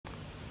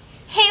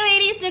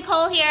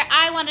Nicole here.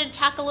 I wanted to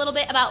talk a little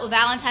bit about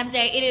Valentine's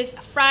Day. It is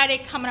Friday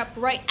coming up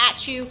right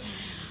at you.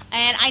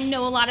 And I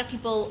know a lot of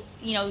people,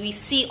 you know, we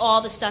see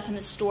all the stuff in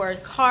the store,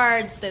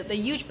 cards, the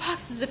huge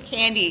boxes of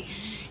candy.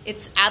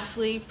 It's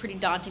absolutely pretty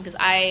daunting because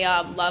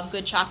I love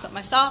good chocolate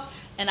myself,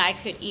 and I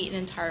could eat an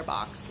entire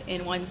box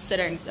in one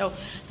sitting. So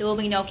there will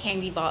be no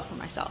candy bought for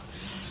myself.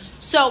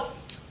 So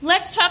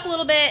let's talk a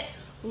little bit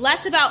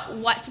less about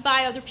what to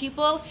buy other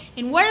people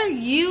and what are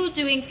you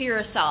doing for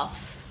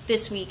yourself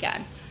this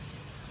weekend.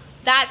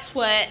 That's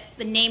what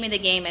the name of the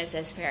game is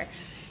this fair.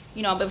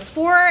 You know,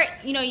 before,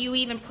 you know, you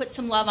even put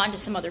some love onto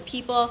some other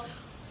people,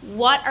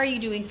 what are you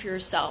doing for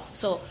yourself?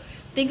 So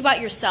think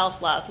about your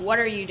self-love. What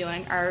are you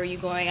doing? Are you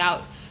going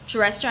out to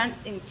a restaurant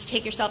and to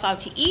take yourself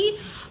out to eat?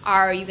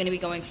 Are you going to be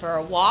going for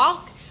a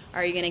walk?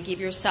 Are you going to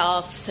give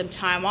yourself some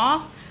time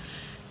off?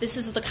 This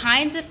is the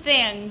kinds of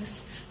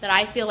things that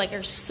I feel like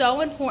are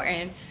so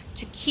important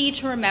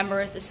to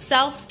remember, the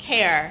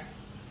self-care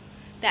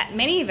that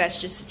many of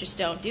us just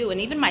don't do. And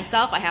even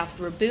myself, I have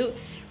to reboot,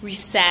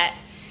 reset,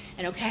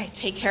 and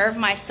take care of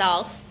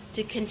myself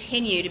to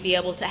continue to be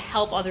able to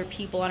help other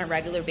people on a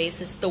regular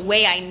basis the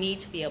way I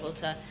need to be able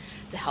to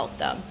help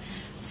them.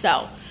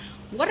 So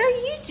what are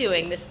you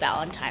doing this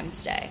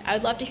Valentine's Day? I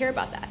would love to hear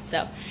about that.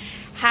 So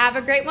have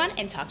a great one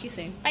and talk to you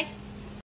soon. Bye.